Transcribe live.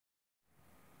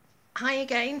Hi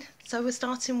again. So we're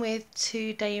starting with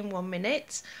 2 day in 1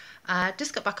 minute.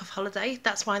 Just got back off holiday.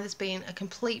 That's why there's been a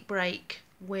complete break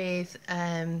with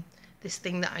this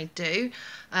thing that I do.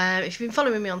 If you've been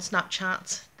following me on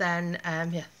Snapchat, then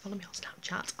yeah, follow me on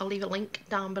Snapchat. I'll leave a link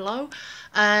down below.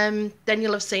 Then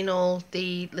you'll have seen all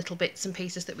the little bits and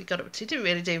pieces that we got up to. Didn't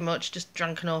really do much, just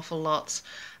drank an awful lot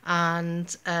and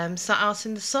sat out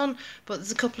in the sun. But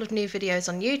there's a couple of new videos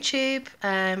on YouTube,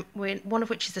 one of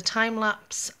which is a time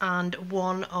lapse and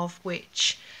one of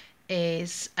which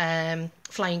is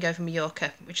flying over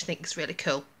Mallorca, which I think is really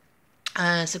cool.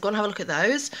 So go and have a look at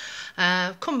those.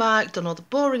 Come back, done all the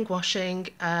boring washing,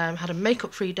 had a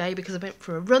makeup free day because I went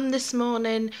for a run this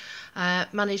morning,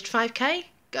 managed 5k,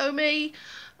 go me,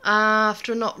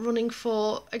 after not running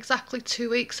for exactly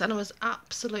 2 weeks, and I was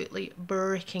absolutely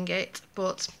bricking it,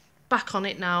 but back on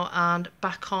it now and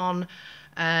back on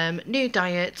new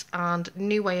diet and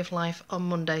new way of life on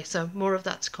Monday, so more of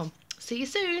that to come. See you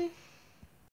soon.